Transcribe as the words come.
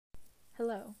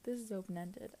Hello, this is Open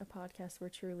Ended, a podcast where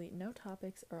truly no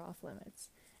topics are off limits,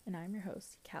 and I'm your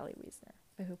host, Callie Wiesner.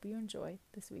 I hope you enjoy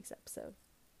this week's episode.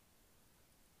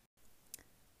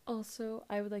 Also,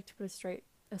 I would like to put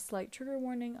a slight trigger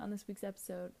warning on this week's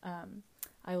episode.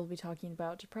 I will be talking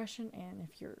about depression and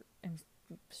if you're in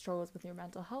struggles with your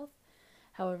mental health.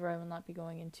 However, I will not be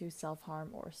going into self-harm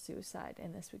or suicide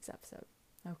in this week's episode.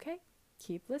 Okay,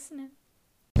 keep listening.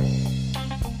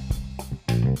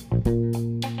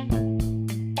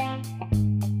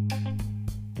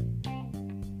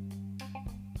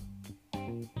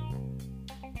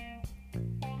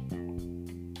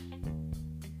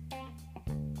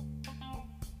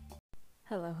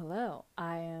 Hello.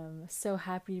 I am so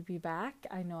happy to be back.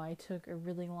 I know I took a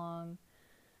really long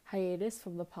hiatus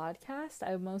from the podcast.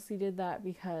 I mostly did that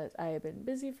because I have been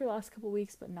busy for the last couple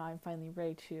weeks, but now I'm finally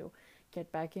ready to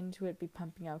get back into it, be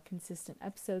pumping out consistent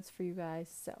episodes for you guys.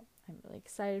 So I'm really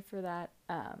excited for that.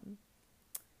 I'm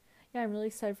really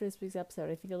excited for this week's episode.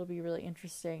 I think it'll be really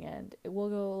interesting and it will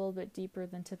go a little bit deeper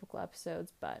than typical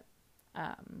episodes, but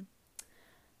I'm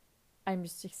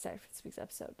just excited for this week's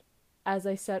episode. As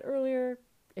I said earlier,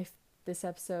 if this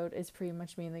episode is pretty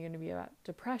much mainly going to be about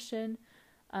depression,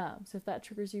 so if that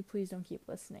triggers you, please don't keep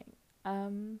listening.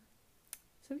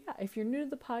 If you're new to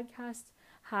the podcast,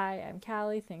 hi, I'm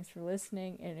Callie. Thanks for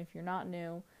listening. And if you're not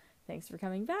new, thanks for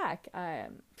coming back. I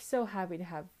am so happy to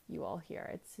have you all here.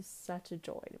 It's just such a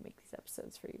joy to make these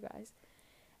episodes for you guys.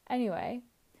 Anyway,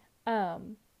 as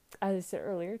I said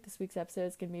earlier, this week's episode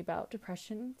is going to be about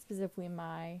depression, specifically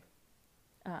my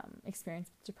experience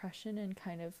with depression and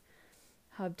kind of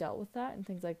how I've dealt with that and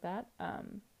things like that.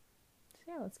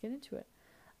 Let's get into it.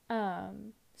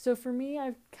 So for me,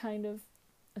 I've kind of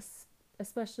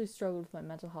especially struggled with my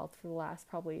mental health for the last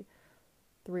probably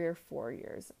 3 or 4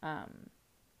 years.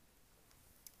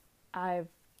 I've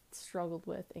struggled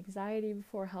with anxiety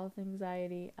before, health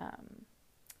anxiety,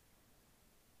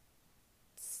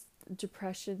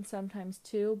 depression sometimes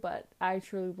too, but I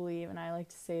truly believe, and I like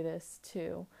to say this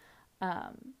too,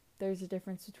 there's a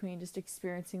difference between just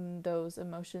experiencing those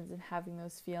emotions and having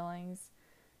those feelings,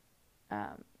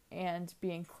 and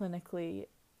being clinically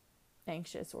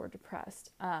anxious or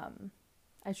depressed.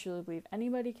 I truly believe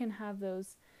anybody can have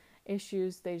those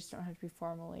issues. They just don't have to be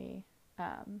formally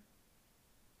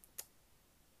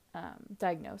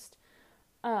diagnosed.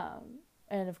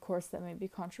 And of course that may be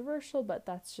controversial, but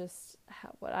that's just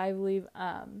what I believe.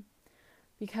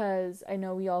 Because I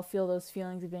know we all feel those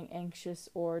feelings of being anxious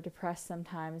or depressed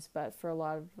sometimes, but for a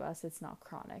lot of us, it's not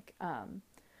chronic.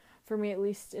 For me, at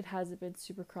least, it hasn't been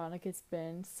super chronic. It's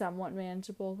been somewhat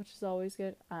manageable, which is always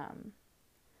good.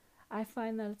 I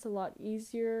find that it's a lot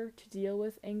easier to deal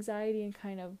with anxiety and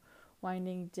kind of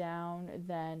winding down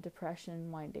than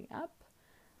depression winding up.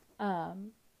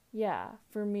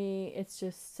 For me, it's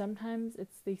just sometimes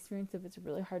it's the experience of it's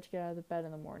really hard to get out of the bed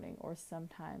in the morning, or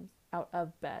sometimes out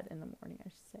of bed in the morning, I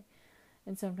should say.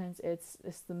 And sometimes it's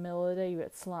the middle of the day, you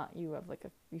get slumped, you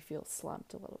feel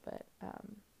slumped a little bit.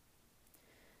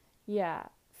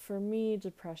 For me,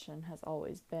 depression has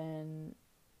always been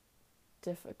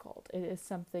difficult. It is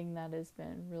something that has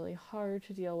been really hard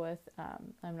to deal with.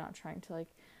 I'm not trying to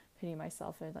pity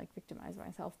myself and victimize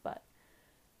myself, but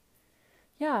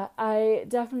I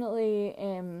definitely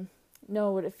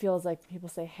know what it feels like when people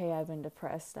say, hey, I've been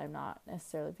depressed. I'm not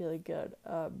necessarily feeling good.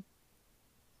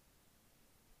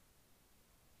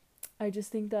 I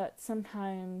just think that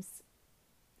sometimes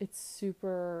it's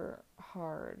super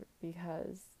hard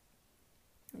because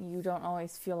you don't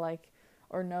always feel like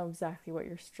or know exactly what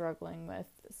you're struggling with,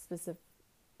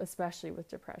 especially with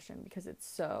depression, because it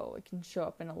can show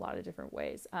up in a lot of different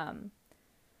ways.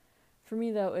 For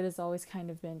me, though, it has always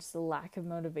kind of been just a lack of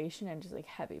motivation and just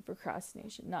heavy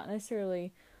procrastination. Not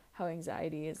necessarily how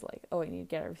anxiety is I need to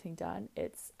get everything done.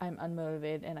 It's I'm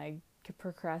unmotivated and I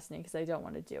procrastinate because I don't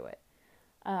want to do it.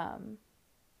 And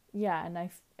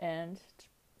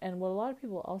what a lot of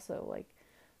people also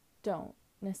don't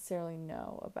necessarily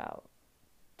know about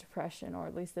depression, or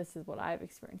at least this is what I've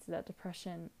experienced, is that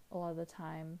depression a lot of the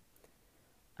time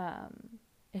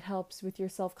it helps with your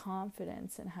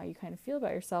self-confidence and how you kind of feel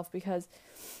about yourself, because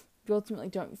you ultimately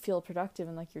don't feel productive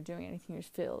and you're doing anything. You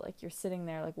just feel like you're sitting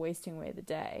there wasting away the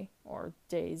day, or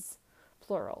days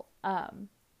plural.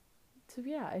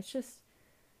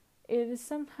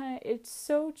 It's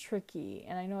so tricky,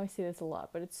 and I know I say this a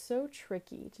lot, but it's so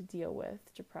tricky to deal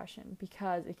with depression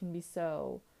because it can be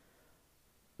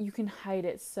you can hide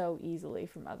it so easily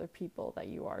from other people that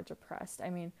you are depressed. I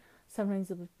mean, sometimes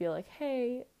they'll be like,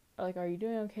 hey, are you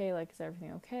doing okay? Is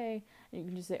everything okay? And you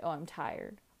can just say, oh, I'm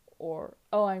tired. Or,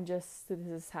 oh, this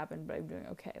has happened, but I'm doing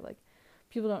okay.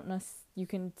 people don't you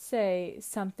can say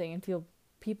something and feel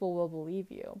people will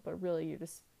believe you, but really you're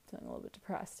just feeling a little bit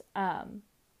depressed.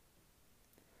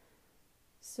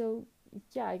 So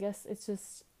yeah, I guess it's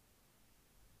just,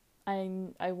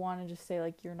 I want to just say,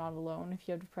 like, you're not alone if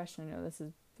you have depression. I know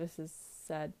this is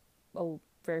said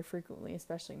very frequently,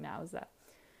 especially now, is that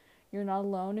you're not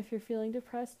alone if you're feeling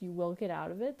depressed. You will get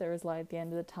out of it. There is light at the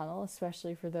end of the tunnel,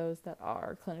 especially for those that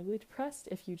are clinically depressed.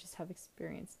 If you just have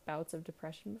experienced bouts of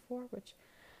depression before, which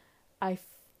I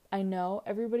know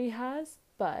everybody has,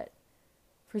 but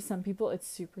for some people it's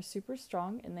super, super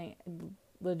strong and they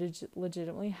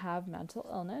legitimately have mental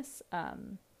illness.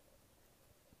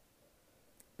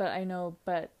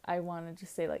 But I want to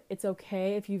just say, like, it's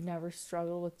okay if you've never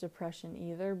struggled with depression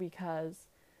either, because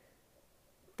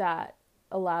that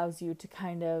allows you to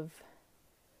kind of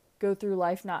go through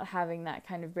life not having that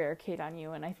kind of barricade on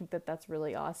you, and I think that that's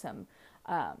really awesome.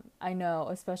 I know,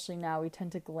 especially now, we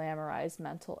tend to glamorize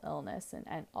mental illness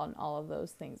and on all of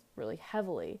those things really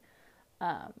heavily.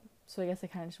 So I guess I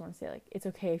kind of just want to say, like, it's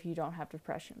okay if you don't have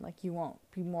depression. Like, you won't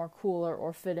be more cooler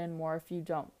or fit in more if you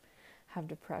don't have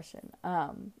depression.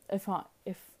 If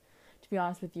to be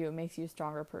honest with you, it makes you a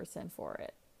stronger person for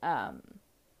it.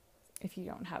 If you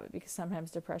don't have it, because sometimes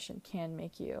depression can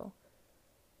make you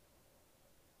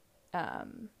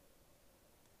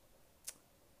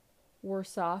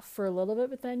worse off for a little bit,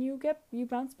 but then you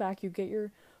bounce back, you get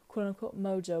your quote unquote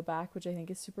mojo back, which I think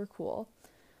is super cool.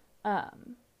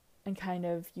 And kind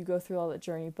of you go through all that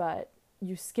journey, but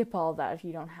you skip all of that if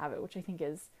you don't have it, which I think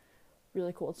is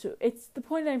really cool too. It's the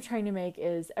point that I'm trying to make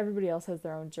is everybody else has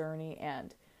their own journey,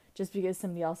 and just because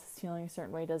somebody else is feeling a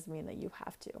certain way doesn't mean that you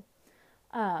have to.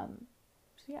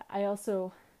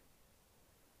 So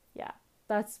yeah,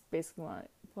 that's basically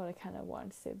what I kind of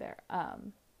wanted to say there.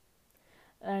 And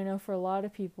I know for a lot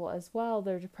of people as well,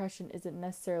 their depression isn't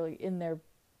necessarily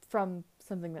from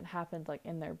something that happened like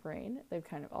in their brain. They've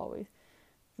kind of always,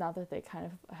 not that they kind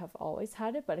of have always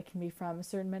had it, but it can be from a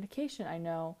certain medication. I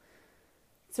know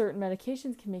certain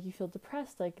medications can make you feel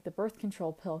depressed, like the birth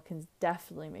control pill can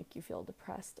definitely make you feel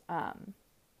depressed.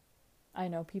 I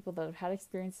know people that have had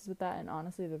experiences with that, and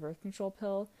honestly, the birth control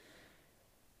pill,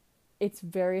 it's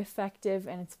very effective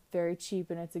and it's very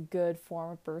cheap and it's a good form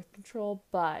of birth control,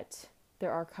 but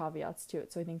there are caveats to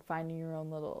it. So I think finding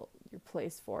your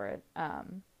place for it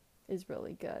is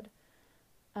really good.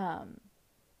 And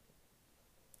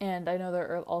I know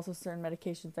there are also certain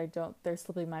medications they're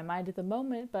slipping my mind at the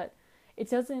moment, but it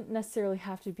doesn't necessarily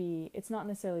have to be, it's not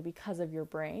necessarily because of your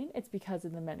brain, it's because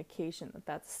of the medication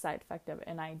that's a side effect of it,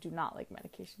 and I do not like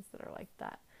medications that are like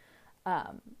that.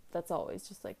 That's always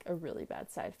just like a really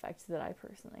bad side effect that I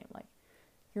personally am like,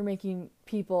 you're making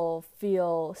people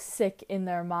feel sick in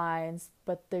their minds,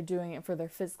 but they're doing it for their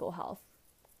physical health,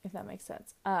 if that makes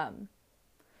sense.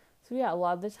 So yeah, a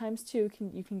lot of the times too,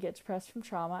 you can get depressed from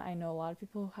trauma. I know a lot of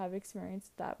people have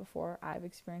experienced that before. I've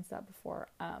experienced that before.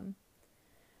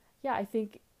 Yeah, I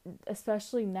think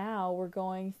especially now we're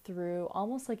going through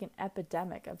almost like an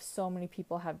epidemic of so many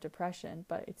people have depression,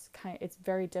 but it's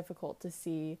very difficult to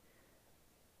see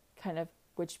kind of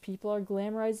which people are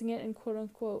glamorizing it and quote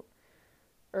unquote,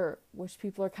 or which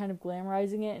people are kind of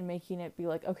glamorizing it and making it be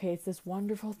like, okay, it's this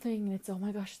wonderful thing and it's, oh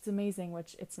my gosh, it's amazing,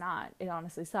 which it's not. It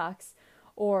honestly sucks.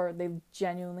 Or they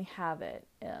genuinely have it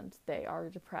and they are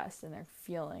depressed and they're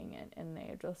feeling it and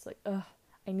they're just like, ugh,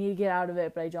 I need to get out of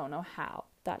it, but I don't know how.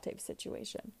 That type of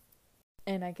situation.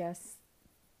 And I guess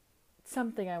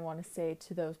something I want to say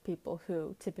to those people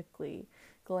who typically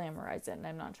glamorize it, and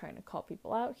I'm not trying to call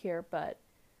people out here, but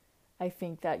I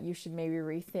think that you should maybe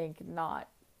rethink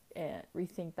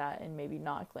that and maybe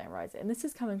not glamorize it. And this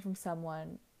is coming from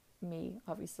someone, me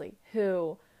obviously,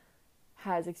 who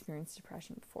has experienced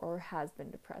depression before or has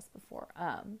been depressed before.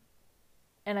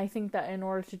 And I think that in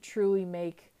order to truly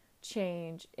make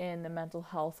change in the mental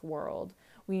health world,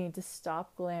 we need to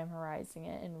stop glamorizing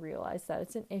it and realize that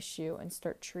it's an issue and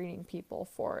start treating people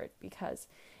for it. Because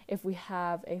if we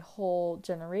have a whole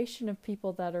generation of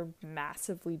people that are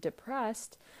massively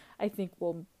depressed, I think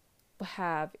we'll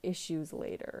have issues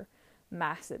later,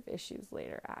 massive issues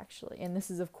later, actually. And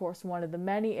this is, of course, one of the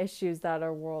many issues that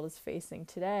our world is facing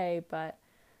today, but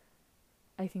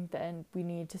I think that we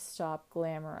need to stop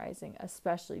glamorizing,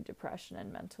 especially depression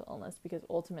and mental illness, because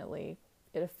ultimately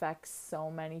it affects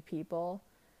so many people.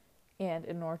 And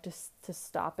in order to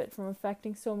stop it from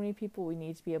affecting so many people, we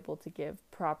need to be able to give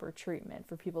proper treatment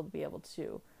for people to be able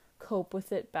to cope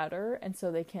with it better, and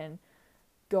so they can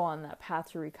go on that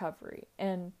path to recovery.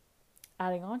 And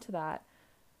adding on to that,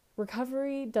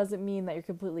 recovery doesn't mean that you're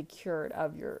completely cured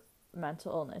of your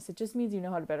mental illness. It just means you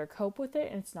know how to better cope with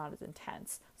it and it's not as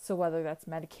intense. So whether that's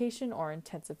medication or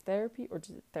intensive therapy or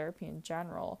just therapy in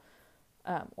general,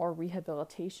 or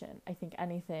rehabilitation, I think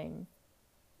anything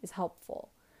is helpful.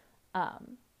 I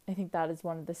think that is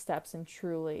one of the steps in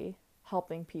truly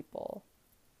helping people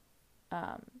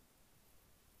kind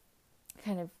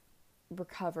of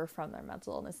recover from their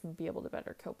mental illness and be able to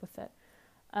better cope with it.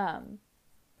 And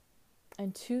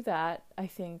to that, I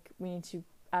think we need to,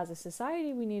 as a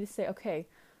society, we need to say, okay,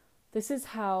 this is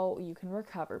how you can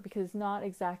recover, because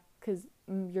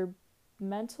your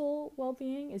mental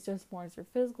well-being is just more as your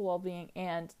physical well-being,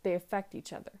 and they affect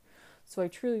each other. So I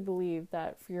truly believe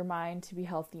that for your mind to be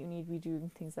healthy, you need to be doing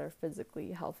things that are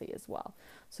physically healthy as well.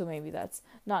 So maybe that's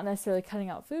not necessarily cutting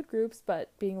out food groups,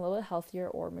 but being a little bit healthier,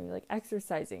 or maybe like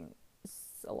exercising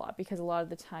a lot, because a lot of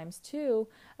the times too,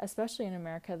 especially in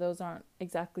America, those aren't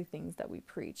exactly things that we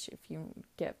preach. If you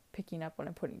get picking up what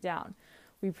I'm putting down,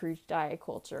 we preach diet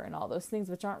culture and all those things,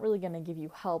 which aren't really going to give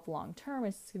you help long term.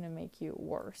 It's just going to make you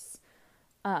worse.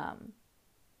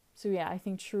 So yeah, I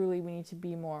think truly we need to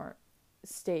be more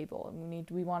stable, and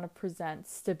we want to present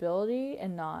stability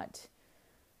and not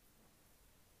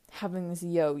having this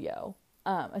yo-yo,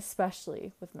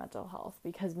 especially with mental health,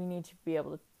 because we need to be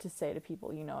able to say to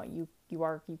people, you know, you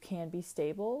can be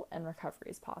stable and recovery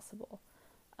is possible.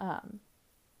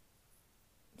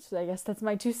 So I guess that's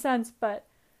my 2 cents, but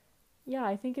yeah,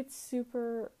 I think it's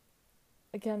super,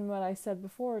 again, what I said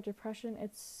before, depression,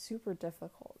 it's super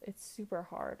difficult. It's super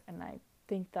hard. And I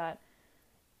think that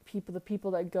the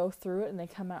people that go through it and they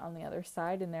come out on the other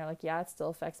side and they're like, yeah, it still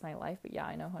affects my life, but yeah,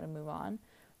 I know how to move on.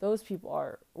 Those people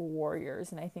are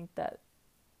warriors. And I think that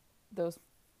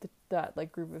that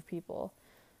like group of people,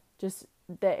 just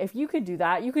that if you could do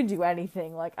that, you could do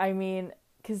anything. Like, I mean,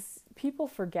 because people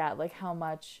forget like how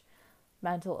much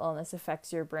mental illness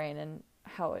affects your brain and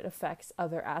how it affects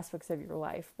other aspects of your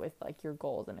life with like your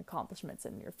goals and accomplishments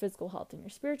and your physical health and your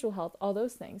spiritual health, all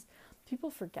those things.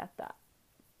 People forget that.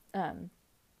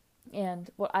 And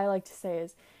what I like to say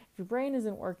is, if your brain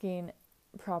isn't working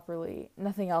properly,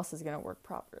 nothing else is going to work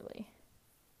properly,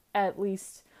 at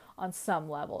least on some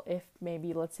level. If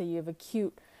maybe, let's say you have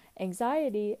acute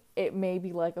anxiety, it may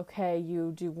be like, okay,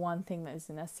 you do one thing that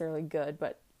isn't necessarily good,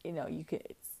 but you know,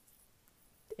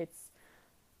 it's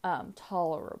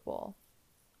tolerable.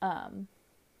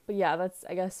 But yeah, that's,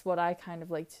 I guess, what I kind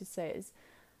of like to say is,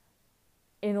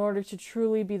 in order to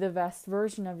truly be the best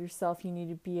version of yourself, you need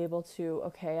to be able to,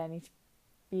 okay, I need to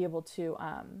be able to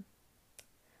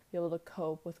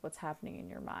cope with what's happening in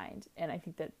your mind. And I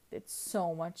think that it's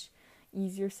so much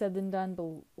easier said than done, but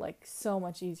like so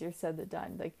much easier said than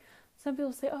done. Like, some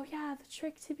people say, oh yeah, the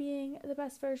trick to being the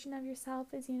best version of yourself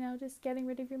is, you know, just getting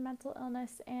rid of your mental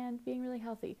illness and being really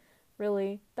healthy.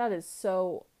 Really? That is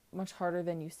so much harder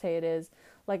than you say it is.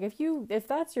 Like, if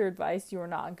that's your advice, you are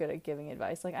not good at giving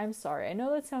advice. Like, I'm sorry, I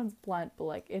know that sounds blunt, but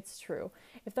like, it's true.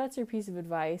 If that's your piece of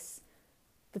advice,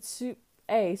 that's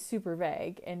A, super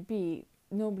vague, and B,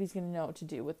 nobody's gonna know what to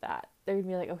do with that. They're gonna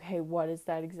be like, okay, what does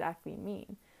that exactly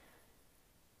mean?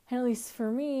 And at least for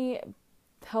me,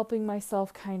 helping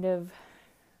myself kind of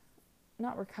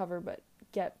not recover, but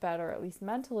get better, at least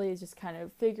mentally, is just kind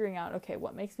of figuring out, okay,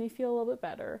 what makes me feel a little bit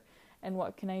better, and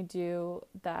what can I do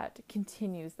that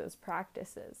continues those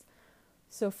practices.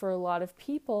 So for a lot of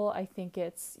people, I think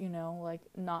it's, you know, like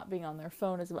not being on their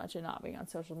phone as much and not being on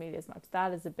social media as much.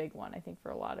 That is a big one, I think, for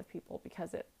a lot of people,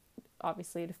 because it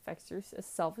affects your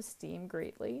self-esteem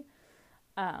greatly.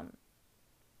 And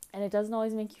it doesn't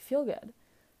always make you feel good.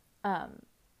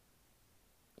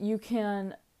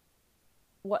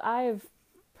 What I've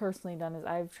personally done is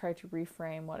I've tried to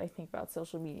reframe what I think about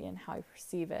social media and how I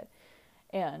perceive it.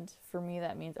 And for me,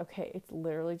 that means, okay, it's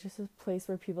literally just a place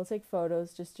where people take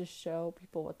photos just to show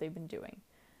people what they've been doing.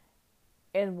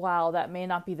 And while that may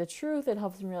not be the truth, it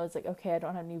helps me realize, like, okay, I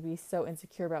don't have to be so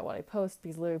insecure about what I post,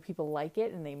 because literally people like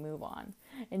it and they move on.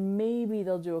 And maybe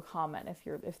they'll do a comment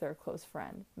if they're a close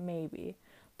friend, maybe.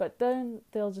 But then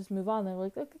they'll just move on. They're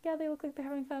like, look, yeah, they look like they're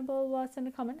having fun, blah, blah, blah, send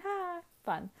a comment,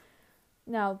 fun.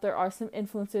 Now, there are some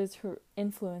influencers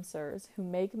who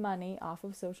make money off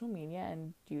of social media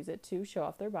and use it to show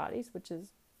off their bodies, which is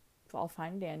all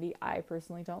fine and dandy. I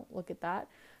personally don't look at that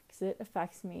because it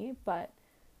affects me, but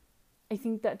I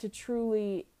think that to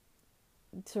truly,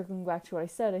 circling back to what I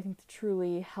said, I think to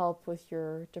truly help with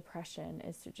your depression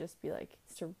is to just be like,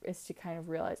 is to kind of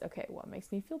realize, okay, what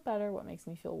makes me feel better, what makes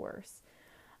me feel worse?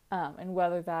 And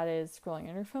whether that is scrolling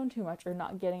on your phone too much, or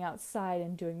not getting outside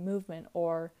and doing movement,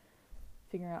 or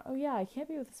figuring out, oh yeah, I can't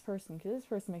be with this person because this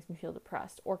person makes me feel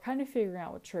depressed, or kind of figuring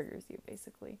out what triggers you,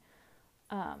 basically.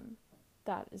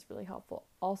 that is really helpful.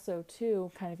 Also,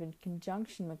 too, kind of in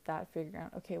conjunction with that, figuring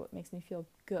out, okay, what makes me feel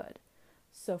good.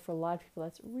 So for a lot of people,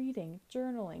 that's reading,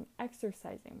 journaling,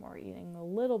 exercising more, eating a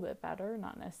little bit better,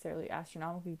 not necessarily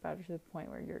astronomically better to the point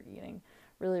where you're eating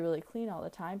really, really clean all the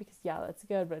time, because yeah, that's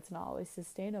good, but it's not always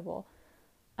sustainable.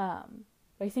 But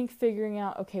I think figuring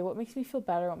out, okay, what makes me feel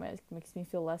better, what makes me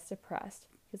feel less depressed,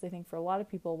 because I think for a lot of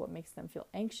people, what makes them feel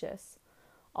anxious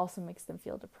also makes them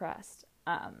feel depressed.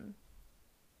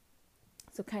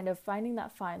 So kind of finding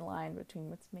that fine line between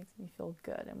what makes me feel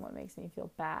good and what makes me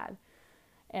feel bad.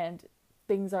 And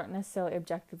things aren't necessarily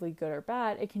objectively good or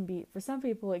bad. It can be, for some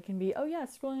people, it can be, oh yeah,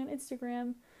 scrolling on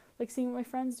Instagram, like seeing what my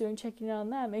friends do and checking in on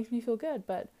them makes me feel good.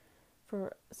 But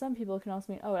for some people, it can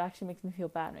also mean, oh, it actually makes me feel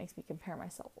bad, it makes me compare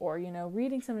myself. Or,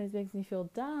 reading something makes me feel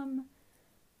dumb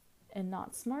and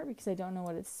not smart because I don't know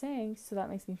what it's saying, so that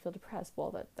makes me feel depressed.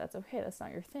 Well, that's okay, that's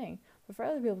not your thing. But for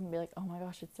other people, it can be like, oh my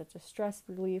gosh, it's such a stress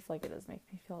relief, like it does make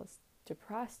me feel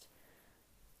depressed.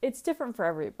 It's different for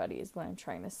everybody is what I'm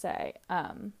trying to say.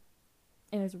 And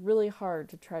it's really hard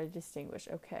to try to distinguish,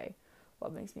 okay,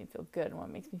 what makes me feel good and what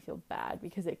makes me feel bad,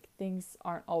 because things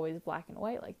aren't always black and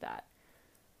white like that.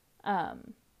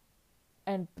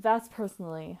 And that's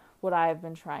personally what I've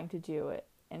been trying to do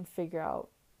and figure out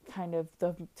kind of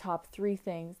the top 3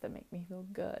 things that make me feel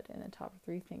good and the top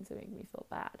 3 things that make me feel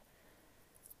bad.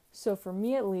 So for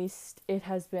me, at least, it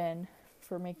has been,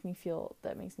 makes me feel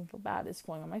bad is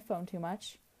scrolling on my phone too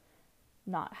much,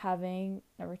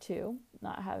 number 2,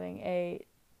 not having a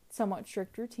somewhat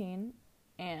strict routine,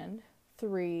 and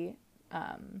 3,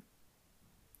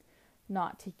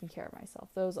 not taking care of myself.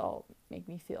 Those all make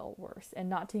me feel worse. And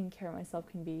not taking care of myself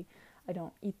can be, I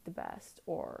don't eat the best,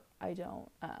 or I don't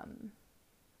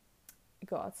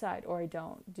go outside, or I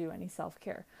don't do any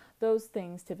self-care. Those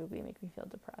things typically make me feel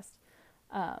depressed.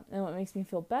 And what makes me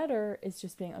feel better is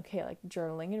just being, okay, like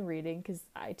journaling and reading, because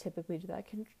I typically do that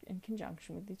in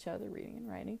conjunction with each other, reading and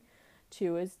writing.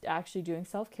 2 is actually doing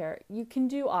self-care. You can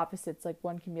do opposites. Like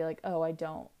one can be like, oh,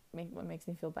 what makes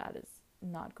me feel bad is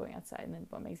not going outside, and then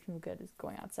what makes me feel good is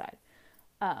going outside.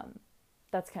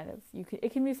 That's kind of,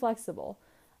 it can be flexible.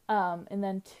 And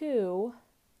then 2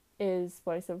 is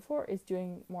what I said before, is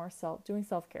doing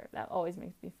self-care. That always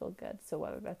makes me feel good. So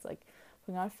whether that's like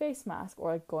putting on a face mask,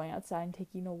 or like going outside and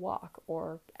taking a walk,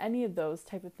 or any of those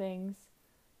type of things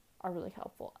are really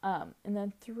helpful. And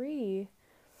then 3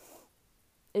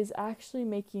 is actually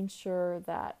making sure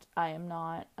that I am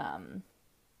not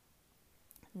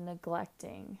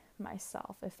neglecting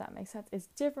myself, if that makes sense. It's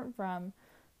different from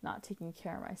not taking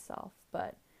care of myself,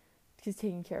 but because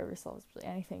taking care of yourself is really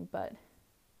anything, but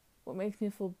what makes me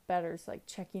feel better is like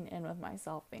checking in with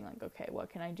myself, being like, okay,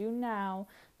 what can I do now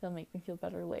that'll make me feel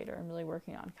better later? I'm really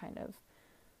working on kind of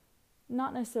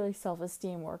not necessarily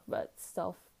self-esteem work, but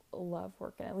self-love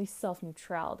work, and at least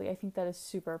self-neutrality. I think that is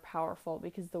super powerful,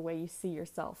 because the way you see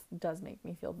yourself does make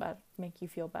you feel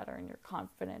better in your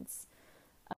confidence,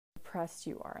 how depressed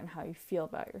you are, and how you feel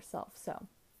about yourself. So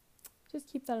just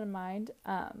keep that in mind.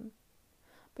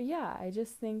 But yeah, I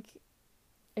just think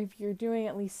if you're doing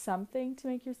at least something to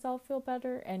make yourself feel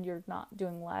better, and you're not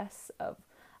doing less of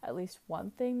at least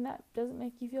one thing that doesn't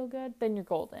make you feel good, then you're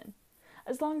golden.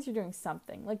 As long as you're doing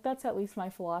something. Like, that's at least my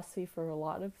philosophy for a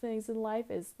lot of things in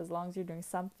life, is as long as you're doing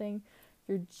something,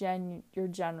 you're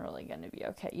generally going to be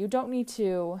okay. You do need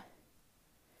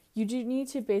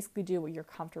to basically do what you're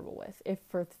comfortable with. If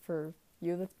for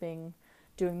you that's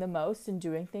doing the most and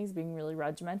doing things, being really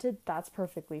regimented, that's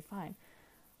perfectly fine.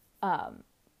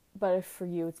 But if for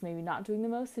you it's maybe not doing the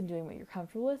most and doing what you're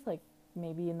comfortable with, like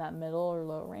maybe in that middle or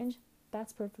low range,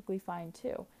 that's perfectly fine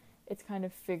too. It's kind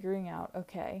of figuring out,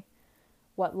 okay,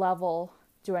 what level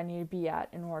do I need to be at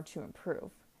in order to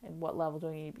improve? And what level do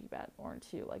I need to be at in order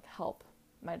to like help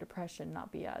my depression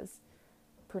not be as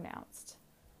pronounced?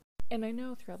 And I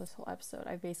know throughout this whole episode,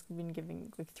 I've basically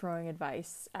been throwing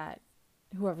advice at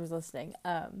whoever's listening,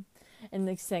 and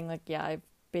like saying like, yeah, I've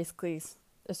basically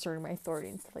asserted my authority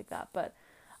and stuff like that, but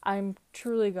I'm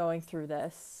truly going through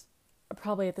this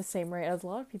probably at the same rate as a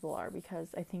lot of people are, because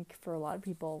I think for a lot of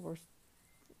people,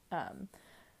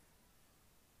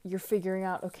 you're figuring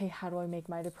out, okay, how do I make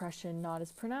my depression not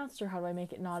as pronounced, or how do I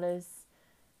make it not as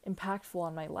impactful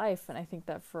on my life? And I think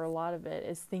that for a lot of it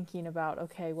is thinking about,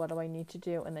 okay, what do I need to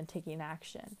do, and then taking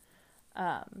action.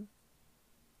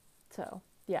 So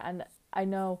yeah, and I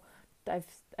know I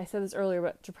said this earlier,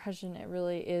 but depression,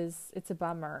 it's a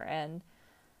bummer, and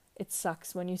it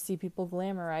sucks when you see people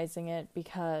glamorizing it,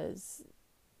 because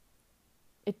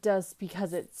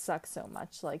it sucks so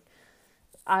much. Like,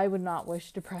 I would not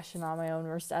wish depression on my own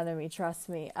worst enemy, trust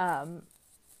me.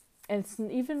 And it's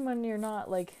even when you're not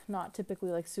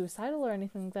typically like suicidal or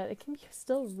anything like that, it can be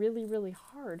still really, really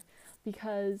hard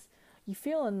because you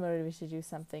feel unmotivated to do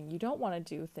something. You don't want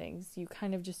to do things. You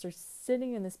kind of just are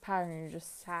sitting in this pattern and you're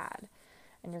just sad.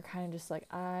 And you're kind of just like,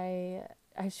 I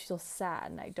just feel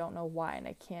sad and I don't know why and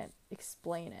I can't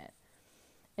explain it.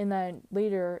 And then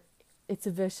later, it's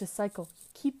a vicious cycle.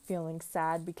 Keep feeling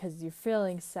sad because you're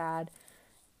feeling sad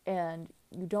and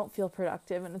you don't feel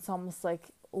productive. And it's almost like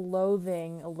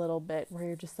loathing a little bit where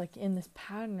you're just like in this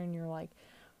pattern and you're like,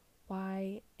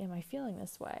 why am I feeling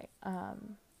this way?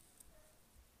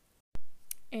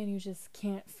 And you just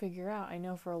can't figure out. I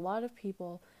know for a lot of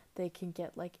people, they can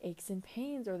get like aches and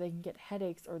pains, or they can get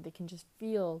headaches, or they can just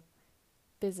feel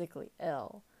physically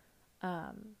ill.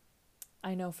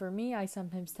 I know for me, I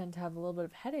sometimes tend to have a little bit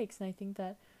of headaches, and I think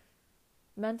that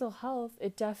mental health,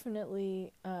 it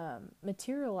definitely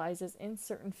materializes in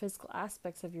certain physical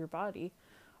aspects of your body,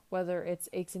 whether it's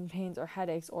aches and pains or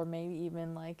headaches, or maybe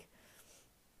even like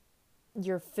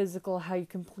your physical, how you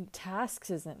complete tasks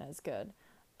isn't as good.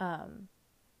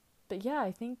 But yeah,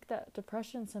 I think that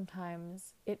depression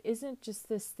sometimes, it isn't just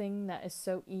this thing that is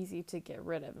so easy to get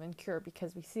rid of and cure,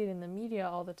 because we see it in the media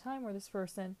all the time where this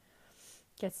person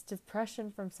gets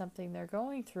depression from something they're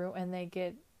going through and they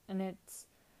get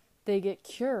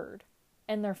cured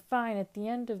and they're fine at the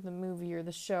end of the movie or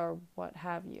the show or what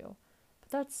have you. But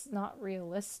that's not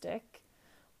realistic.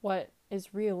 What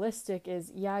is realistic is,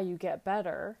 yeah, you get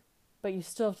better, but you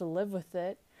still have to live with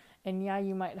it. And yeah,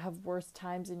 you might have worse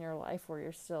times in your life where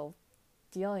you're still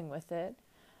dealing with it.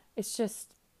 It's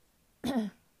just,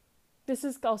 this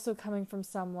is also coming from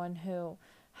someone who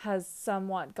has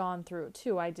somewhat gone through it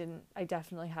too. I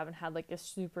definitely haven't had like a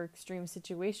super extreme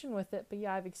situation with it, but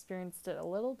yeah, I've experienced it a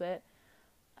little bit.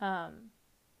 And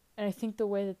I think the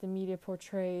way that the media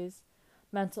portrays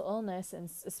mental illness and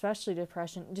especially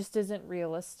depression just isn't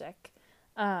realistic.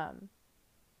 I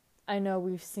know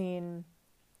we've seen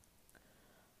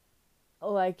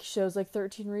like shows like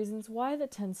 13 Reasons Why that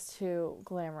tends to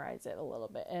glamorize it a little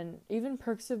bit, and even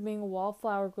Perks of Being a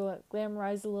Wallflower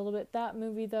glamorized a little bit. That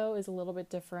movie though is a little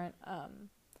bit different.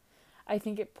 I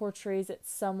think it portrays it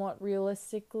somewhat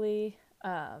realistically,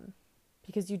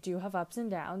 because you do have ups and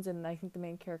downs, and I think the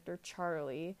main character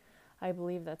Charlie, I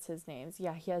believe that's his name.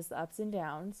 Yeah, he has the ups and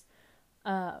downs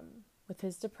with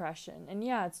his depression, and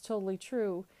yeah, it's totally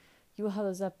true. You will have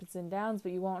those ups and downs,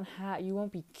 but you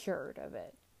won't be cured of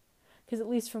it. Because at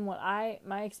least from what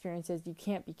my experience is, you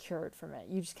can't be cured from it.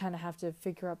 You just kind of have to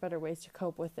figure out better ways to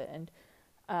cope with it and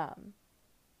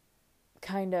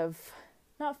kind of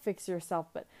not fix yourself,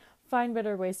 but find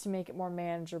better ways to make it more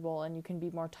manageable, and you can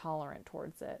be more tolerant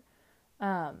towards it.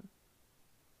 But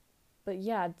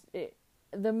yeah,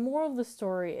 the moral of the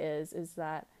story is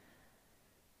that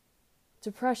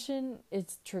depression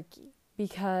is tricky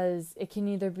because it can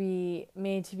either be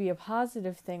made to be a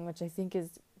positive thing, which I think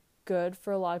is good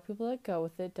for a lot of people that go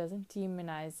with it, doesn't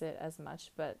demonize it as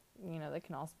much, but that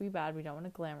can also be bad. We don't want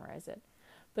to glamorize it.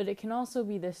 But it can also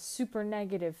be this super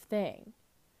negative thing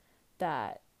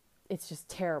that it's just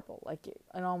terrible.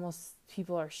 And almost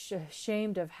people are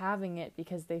ashamed of having it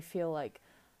because they feel like,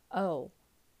 oh,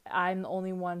 I'm the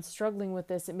only one struggling with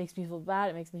this. It makes me feel bad.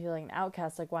 It makes me feel like an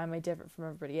outcast. Like, why am I different from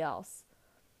everybody else?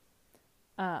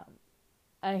 And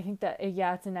I think that,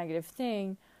 yeah, it's a negative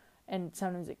thing. And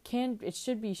sometimes it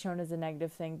should be shown as a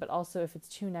negative thing, but also if it's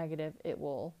too negative, it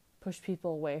will push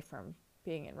people away from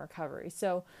being in recovery.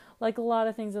 So like a lot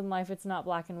of things in life, it's not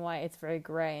black and white, it's very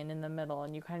gray and in the middle,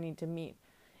 and you kind of need to meet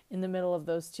in the middle of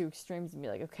those two extremes and be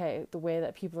like, okay, the way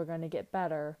that people are going to get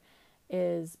better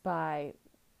is by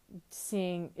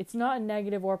seeing it's not a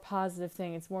negative or positive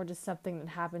thing, it's more just something that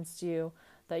happens to you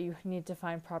that you need to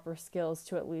find proper skills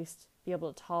to at least be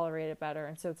able to tolerate it better,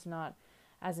 and so it's not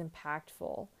as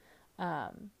impactful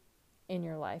in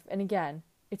your life. And again,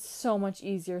 it's so much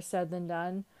easier said than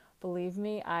done. Believe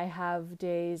me, I have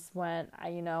days when I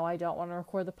don't want to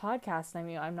record the podcast.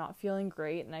 I'm not feeling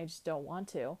great and I just don't want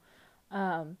to.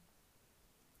 And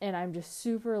I'm just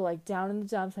super down in the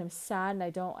dumps. I'm sad and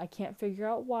I can't figure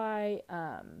out why.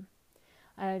 And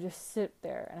I just sit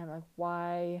there and I'm like,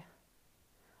 why?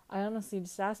 I honestly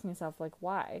just ask myself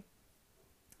why?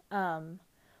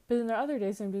 But then there are other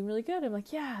days when I'm doing really good. I'm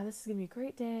like, yeah, this is going to be a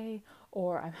great day.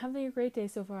 Or I'm having a great day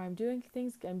so far. I'm doing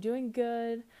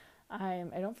good. I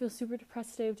don't feel super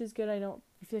depressed today, which is good. I feel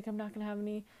like I'm not going to have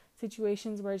any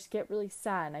situations where I just get really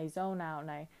sad and I zone out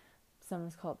and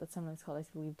sometimes called, I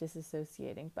believe,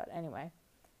 disassociating. But anyway,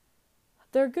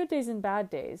 there are good days and bad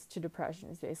days to depression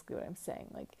is basically what I'm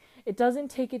saying. It doesn't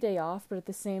take a day off, but at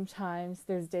the same time,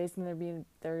 there's days when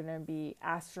they're going to be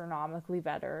astronomically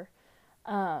better.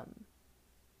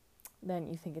 than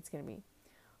you think it's going to be.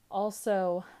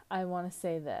 Also, I want to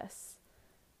say this.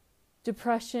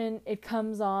 Depression, it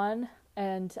comes on,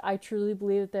 and I truly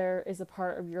believe that there is a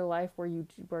part of your life where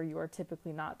you are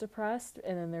typically not depressed,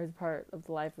 and then there's a part of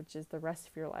the life which is the rest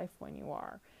of your life when you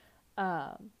are.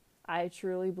 I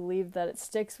truly believe that it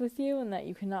sticks with you and that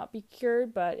you cannot be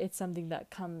cured, but it's something that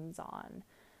comes on.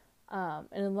 And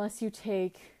unless you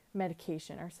take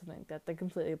medication or something that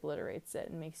completely obliterates it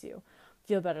and makes you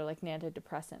feel better, like an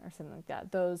antidepressant or something like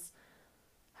that, those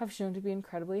have shown to be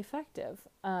incredibly effective.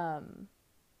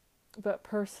 But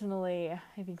personally,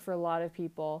 I think for a lot of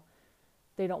people,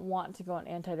 they don't want to go on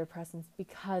antidepressants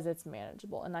because it's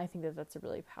manageable. And I think that that's a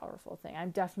really powerful thing. I'm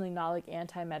definitely not like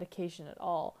anti-medication at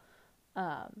all.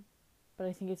 But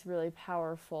I think it's really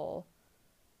powerful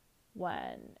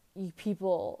when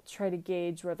people try to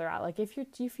gauge where they're at. Like if you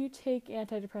take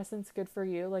antidepressants, good for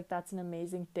you. Like that's an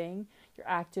amazing thing. You're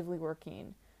actively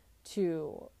working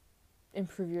to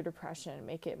improve your depression and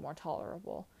make it more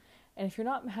tolerable. And if you're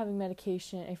not having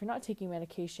medication, if you're not taking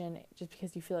medication just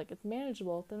because you feel like it's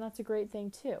manageable, then that's a great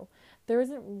thing too. There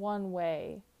isn't one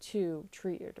way to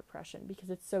treat your depression because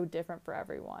it's so different for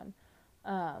everyone.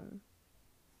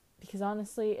 Because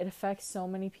honestly, it affects so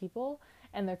many people,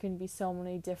 and there can be so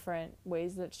many different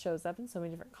ways that it shows up in so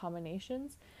many different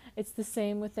combinations. It's the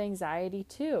same with anxiety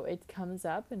too. It comes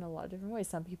up in a lot of different ways.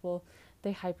 Some people,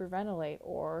 they hyperventilate,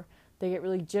 or they get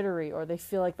really jittery, or they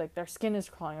feel like their skin is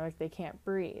crawling, or like they can't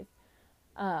breathe.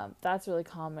 That's really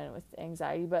common with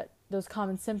anxiety, but those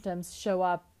common symptoms show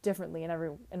up differently in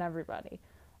everybody.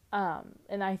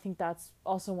 And I think that's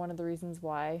also one of the reasons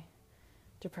why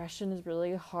depression is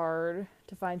really hard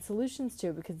to find solutions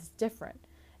to, because it's different.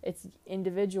 It's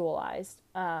individualized.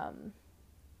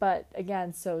 But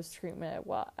again, so is treatment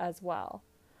as well.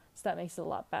 So that makes it a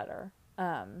lot better.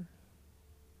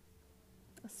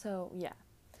 So yeah.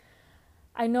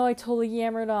 I know I totally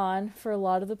yammered on for a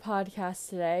lot of the podcast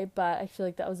today, but I feel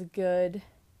like that was a good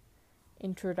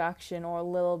introduction or a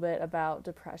little bit about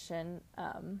depression.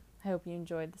 I hope you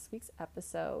enjoyed this week's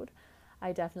episode.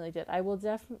 I definitely did. I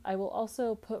will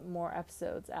also put more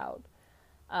episodes out.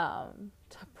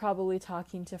 Probably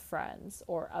talking to friends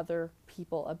or other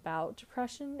people about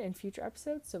depression in future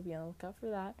episodes, so be on the lookout for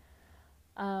that.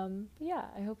 But yeah,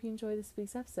 I hope you enjoyed this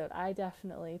week's episode. I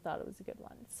definitely thought it was a good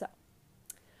one. So,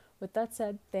 with that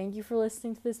said, thank you for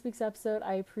listening to this week's episode.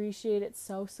 I appreciate it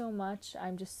so much.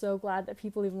 I'm just so glad that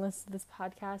people even listen to this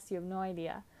podcast. You have no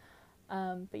idea.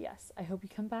 But yes, I hope you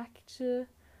come back to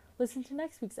listen to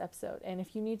next week's episode. And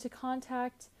if you need to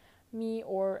contact me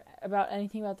or about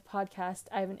anything about the podcast,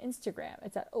 I have an Instagram.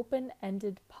 It's at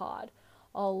openendedpod.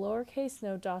 All lowercase,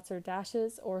 no dots or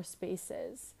dashes or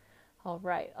spaces. All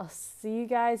right, I'll see you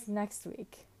guys next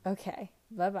week. Okay,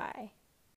 bye-bye.